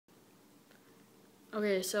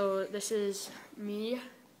Okay, so this is me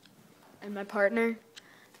and my partner.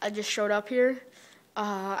 I just showed up here.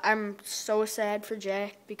 I'm so sad for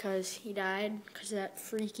Jack because he died because of that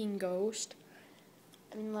freaking ghost.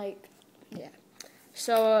 I mean, like, yeah.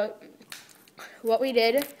 So what we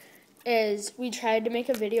did is we tried to make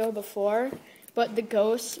a video before, but the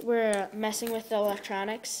ghosts were messing with the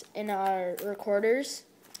electronics in our recorders.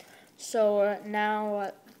 So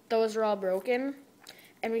now those are all broken.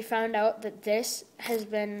 And we found out that this has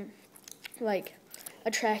been, like,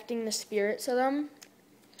 attracting the spirits of them.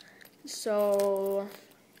 So,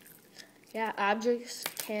 yeah, objects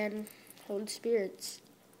can hold spirits.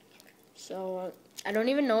 So, I don't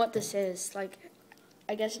even know what this is. Like,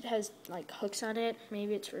 I guess it has, like, hooks on it.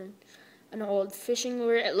 Maybe it's for an old fishing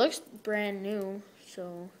lure. It looks brand new,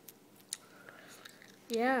 so,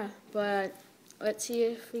 yeah. But let's see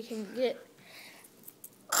if we can get...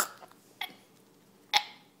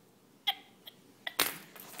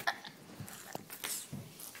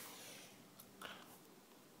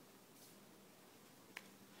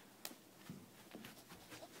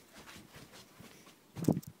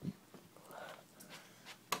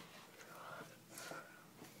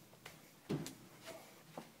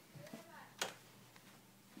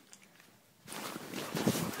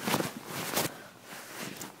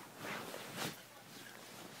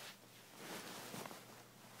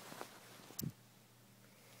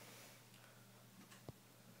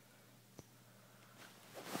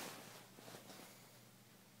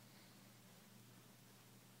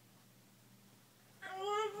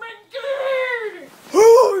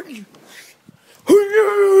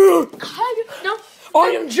 No. I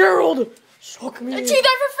am Gerald! Suck me. She's there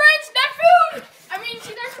for friends, not food! I mean,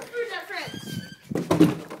 she's there for food, not friends.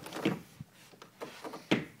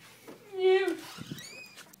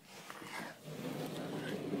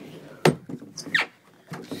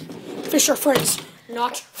 Fish are friends,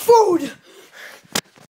 not food!